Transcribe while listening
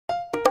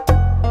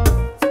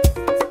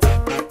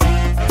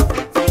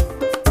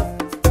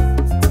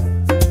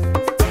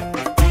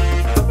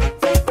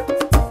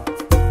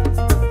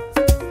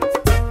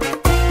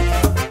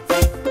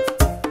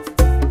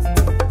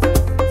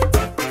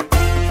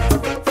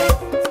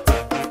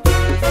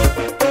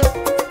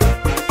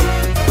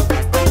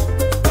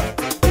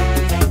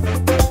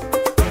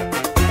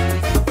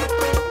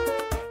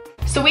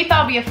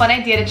be a fun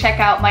idea to check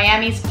out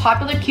Miami's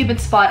popular Cuban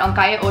spot on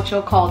Calle Ocho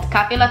called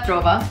Cafe La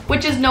Trova,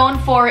 which is known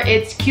for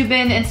its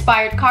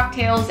Cuban-inspired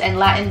cocktails and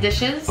Latin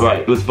dishes. Right,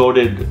 it was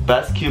voted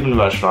best Cuban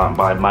restaurant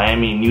by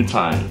Miami New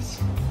Times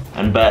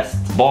and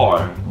best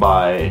bar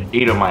by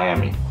Eater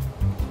Miami.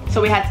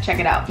 So we had to check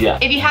it out. Yeah.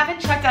 If you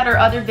haven't checked out our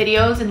other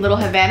videos in Little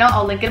Havana,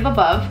 I'll link it up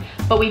above.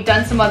 But we've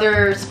done some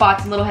other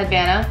spots in Little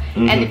Havana.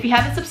 And if you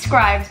haven't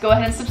subscribed, go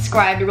ahead and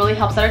subscribe. It really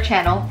helps out our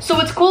channel. So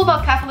what's cool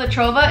about Cafe La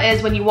Trova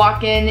is when you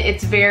walk in,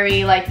 it's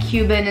very like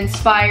Cuban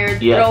inspired,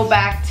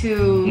 throwback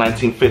to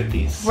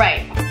 1950s.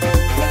 Right.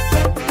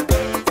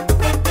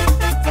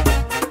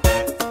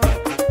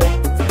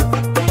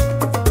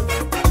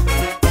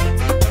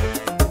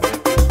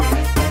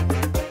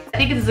 I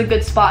think this is a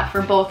good spot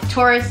for both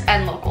tourists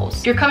and locals.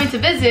 If you're coming to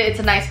visit,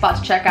 it's a nice spot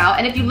to check out.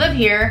 And if you live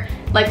here,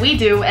 like we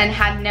do, and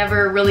had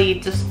never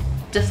really just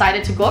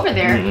decided to go over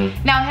there,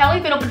 now it had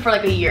only been open for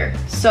like a year.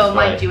 So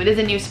mind you, it is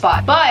a new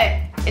spot. But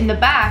in the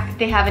back,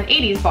 they have an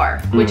 80s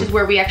bar, which is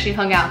where we actually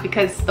hung out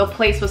because the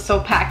place was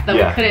so packed that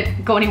we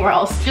couldn't go anywhere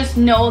else. Just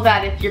know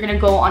that if you're gonna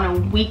go on a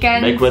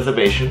weekend, make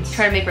reservations.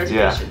 Try to make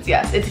reservations,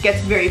 yes. It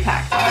gets very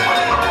packed.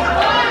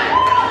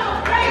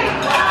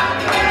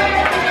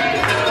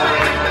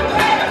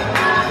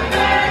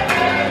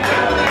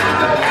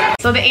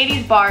 So the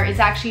 80s bar is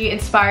actually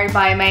inspired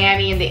by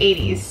Miami in the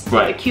 80s,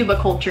 the Cuba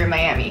culture in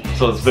Miami.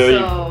 So it's very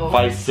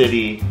Vice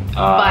City, you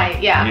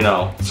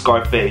know,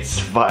 Scarface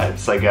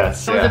vibes, I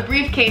guess. There was a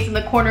briefcase in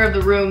the corner of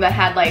the room that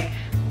had like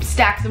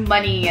stacks of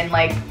money and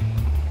like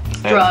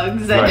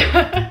drugs.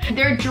 And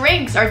their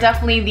drinks are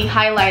definitely the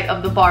highlight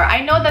of the bar.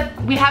 I know that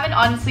we haven't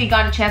honestly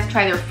gotten a chance to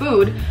try their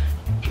food.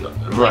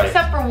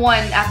 Except for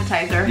one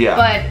appetizer,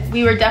 but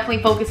we were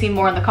definitely focusing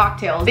more on the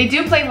cocktails. They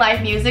do play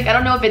live music. I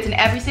don't know if it's an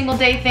every single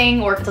day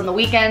thing or if it's on the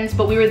weekends,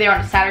 but we were there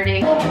on a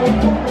Saturday.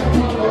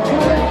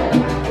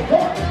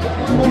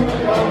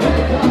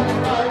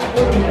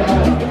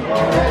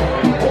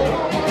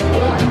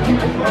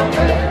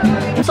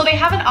 So they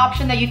have an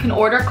option that you can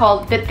order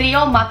called the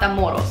Trio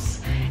Matamoros.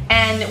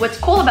 And what's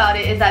cool about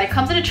it is that it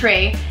comes in a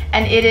tray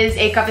and it is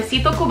a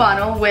cafecito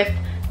cubano with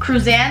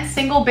Cruzan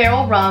single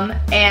barrel rum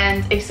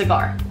and a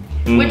cigar,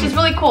 which is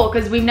really cool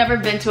because we've never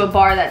been to a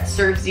bar that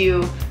serves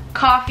you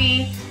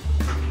coffee,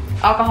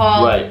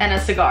 alcohol, and a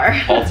cigar.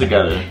 All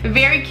together.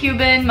 Very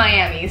Cuban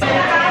Miami. Cuban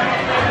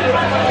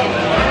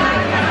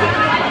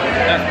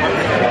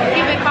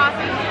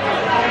coffee.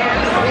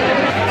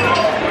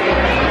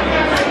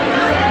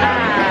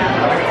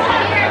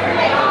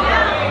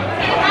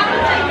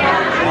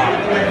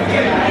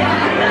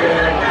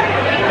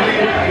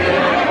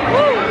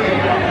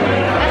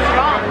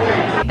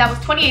 That was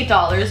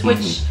 $28,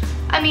 which,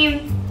 I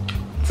mean,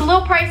 it's a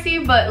little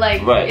pricey, but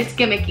like, it's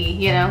gimmicky,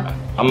 you know?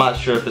 I'm not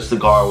sure if the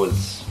cigar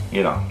was,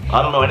 you know,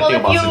 I don't know anything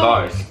about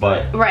cigars,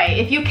 but...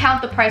 if you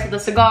count the price of the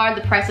cigar,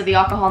 the price of the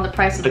alcohol, and the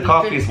price of the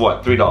coffee is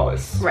what,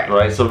 $3,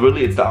 right? So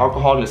really it's the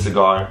alcohol and the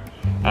cigar,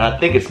 and I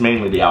think it's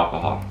mainly the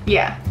alcohol.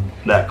 Yeah.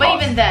 That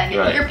but even then,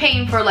 you're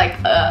paying for like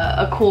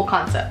a cool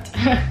concept.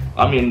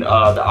 I mean, the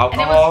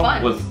alcohol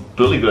was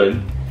really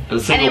good. A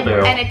single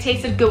barrel. And it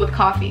tasted good with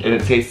coffee. And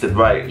it tasted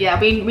right. Yeah,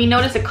 we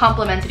noticed it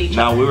complemented each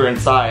other. Now we were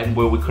inside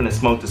where we couldn't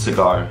smoke the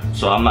cigar,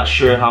 so I'm not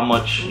sure how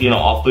much, you know,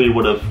 all three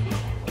would have,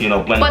 you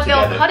know, blended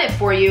together. But they'll cut it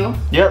for you.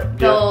 Yep.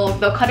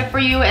 They'll cut it for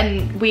you,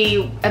 and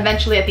we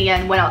eventually at the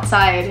end went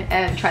outside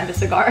and tried the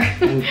cigar.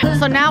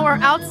 So now we're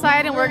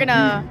outside and we're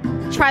gonna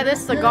try this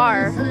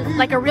cigar,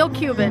 like a real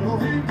Cuban.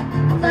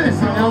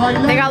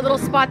 They got little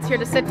spots here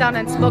to sit down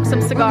and smoke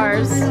some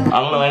cigars. I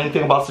don't know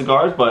anything about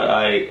cigars,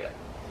 but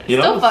you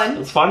know,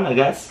 it's fun, I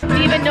guess. Do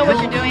you even know what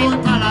you're doing?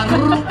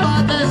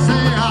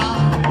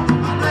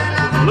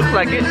 Looks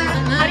like it.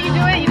 How do you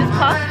do it? You just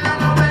puff?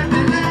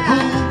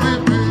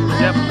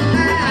 Yep.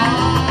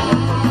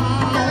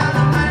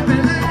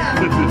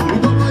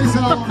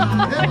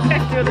 I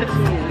can't do this.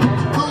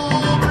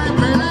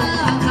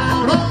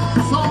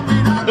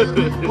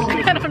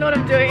 I don't know what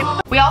I'm doing.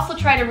 We also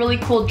tried a really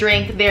cool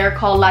drink there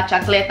called La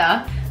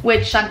Chancleta,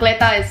 which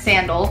chancleta is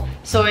sandal.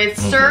 So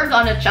it's served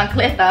on a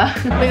chancleta.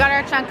 We got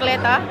our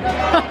chancleta.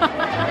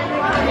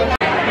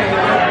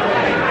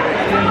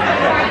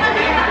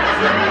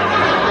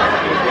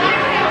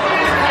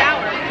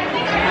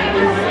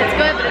 It's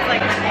good, but it's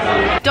like...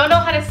 Don't know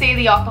how to say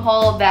the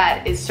alcohol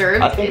that is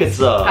served. I think it's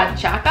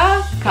cachaca?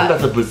 I think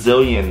that's a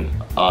Brazilian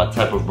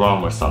type of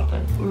rum or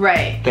something.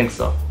 Right. I think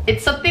so.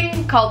 It's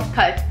something called,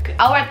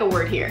 I'll write the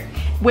word here,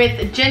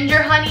 with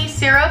ginger honey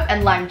syrup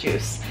and lime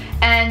juice.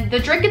 And the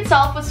drink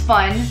itself was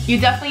fun. You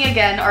definitely,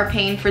 again, are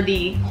paying for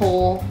the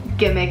whole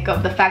gimmick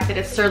of the fact that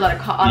it's served on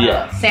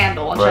a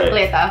sandal, on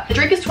chancleta. The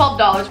drink is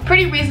 $12,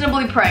 pretty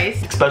reasonably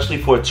priced. Especially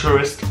for a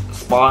tourist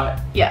spot.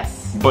 Yes.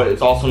 But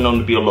it's also known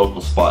to be a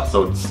local spot,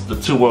 so it's the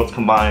two worlds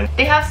combined.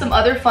 They have some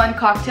other fun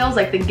cocktails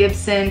like the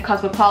Gibson,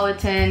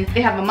 Cosmopolitan. They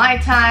have a Mai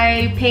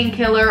Tai,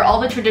 Painkiller, all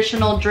the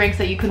traditional drinks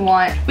that you can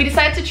want. We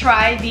decided to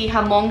try the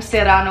Jamón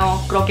Serrano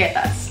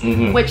croquetas,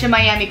 which in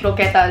Miami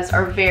croquetas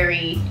are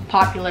very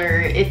popular.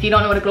 If you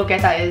don't know what a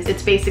croqueta is,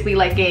 it's basically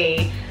like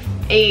a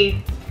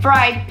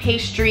fried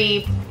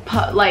pastry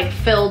like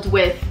filled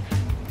with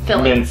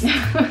fillings.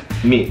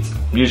 Minced meat,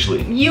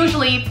 usually.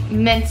 Usually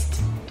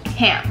minced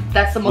ham.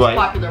 That's the most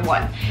popular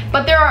one.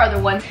 But there are other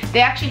ones.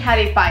 They actually had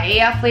a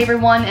paella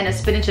flavored one and a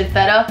spinach and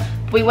feta.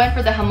 We went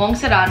for the jamón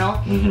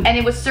serrano, and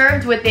it was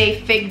served with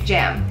a fig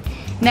jam.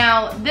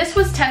 Now, this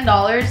was $10,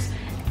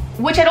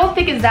 which I don't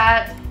think is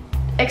that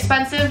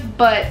expensive,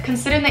 but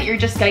considering that you're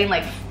just getting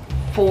like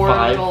four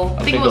little...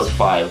 I think it was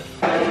 5. It's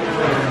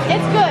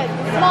good.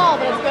 It's small,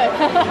 but it's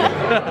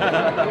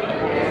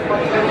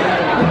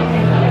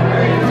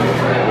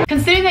good.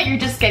 Considering that you're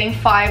just getting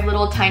 5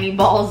 little tiny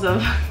balls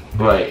of...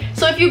 Right.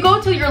 So if you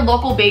go to your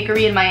local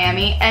bakery in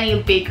Miami,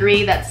 any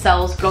bakery that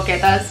sells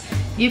croquetas,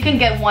 you can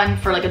get one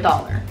for like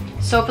 $1.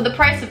 So for the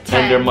price of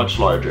 10... And they're much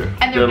larger.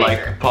 And they're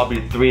bigger. Like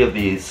probably 3 of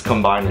these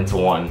combined into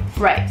one.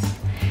 Right.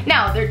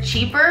 Now, they're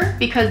cheaper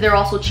because they're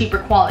also cheaper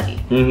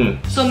quality.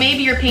 So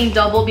maybe you're paying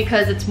double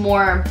because it's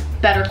more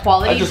better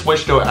quality. I just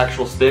wish there were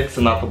actual sticks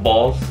and not the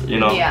balls, you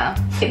know? Yeah.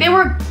 They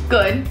were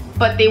good,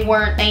 but they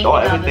weren't anything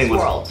out of this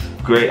world.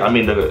 Great. I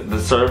mean, the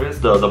service,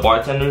 the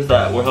bartenders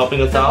that were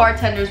helping us out. The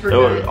bartenders were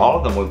good. All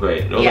of them were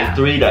great. There were like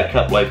 3 that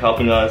kept like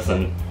helping us,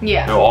 and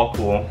they were all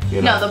cool.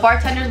 You know? No, the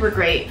bartenders were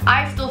great.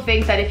 I still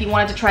think that if you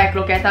wanted to try a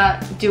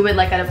croqueta, do it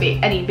like at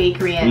any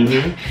bakery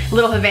in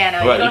Little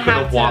Havana. Right. You don't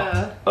have to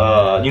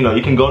walk. You know,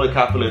 you can go to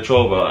Cafe La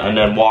Trova and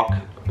then walk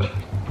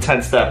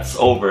 10 steps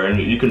over, and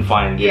you can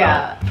find you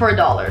know, for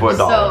 $1. For $1.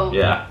 So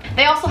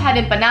they also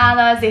had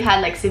empanadas. They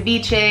had like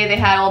ceviche. They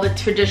had all the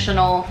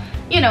traditional,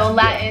 you know,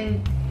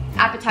 Latin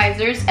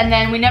appetizers, and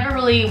then we never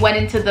really went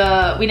into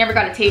we never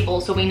got a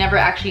table, so we never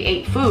actually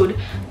ate food,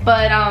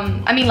 but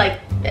I mean like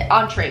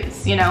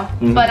entrees, you know,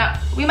 but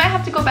we might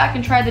have to go back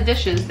and try the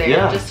dishes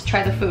there, just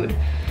try the food.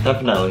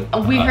 Definitely.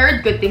 We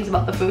heard good things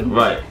about the food.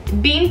 Right.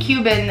 Being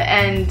Cuban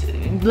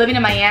and living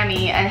in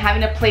Miami and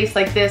having a place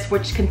like this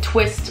which can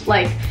twist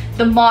like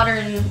the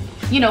modern,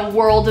 you know,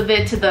 world of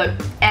it to the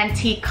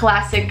antique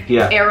classic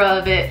era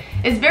of it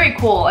is very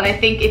cool, and I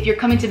think if you're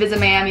coming to visit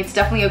Miami, it's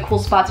definitely a cool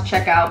spot to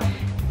check out.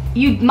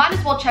 You might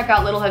as well check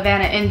out Little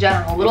Havana in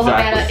general. Little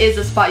Havana is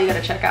a spot you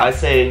gotta check out. I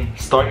say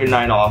start your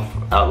night off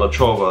at La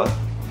Trova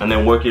and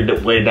then work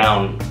your way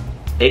down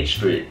 8th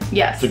Street.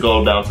 Yes. To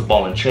go down to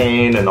Ball and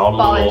Chain and all the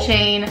little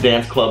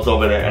dance clubs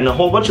over there, and a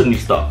whole bunch of new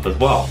stuff as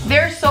well.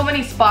 There's so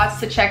many spots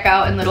to check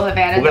out in Little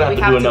Havana that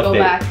we have to go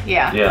back.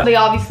 Yeah. They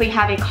obviously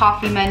have a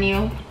coffee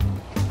menu,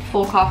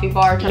 full coffee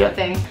bar type of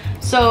thing.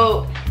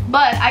 So,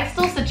 but I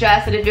still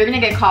suggest that if you're gonna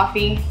get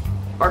coffee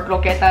or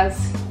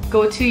croquetas,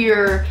 go to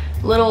your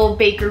little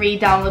bakery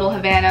down Little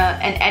Havana,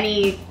 and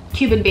any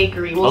Cuban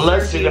bakery will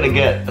Unless you're gonna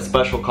get a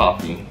special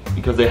coffee,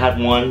 because they had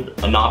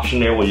an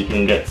option there where you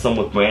can get some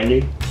with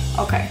brandy.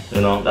 Okay.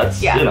 You know,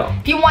 that's, you know.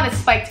 If you want a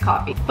spiked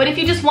coffee. But if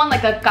you just want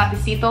like a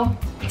cafecito.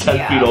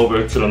 10 feet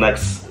over to the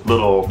next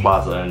little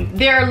plaza. And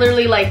there are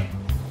literally like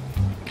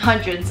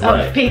hundreds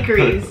of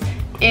bakeries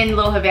in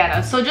Little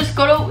Havana. So just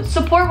go to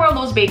support one of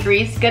those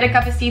bakeries, get a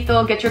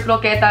cafecito, get your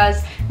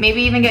croquetas,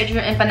 maybe even get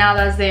your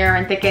empanadas there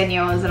and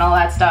tequeños and all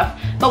that stuff.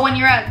 But when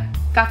you're at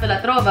Cafe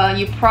La Trova,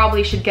 you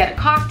probably should get a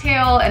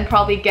cocktail and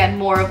probably get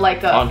more of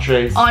like a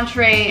entree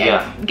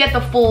and get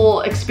the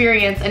full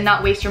experience and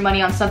not waste your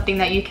money on something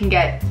that you can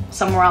get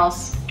somewhere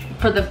else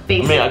for the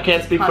basic. I mean, I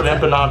can't speak for the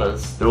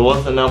empanadas. There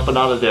wasn't an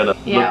empanada there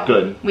that looked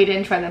good. We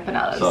didn't try the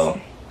empanadas. So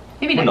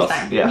maybe next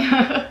time. 10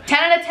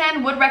 out of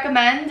 10 would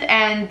recommend,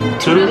 and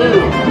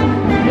toodaloo.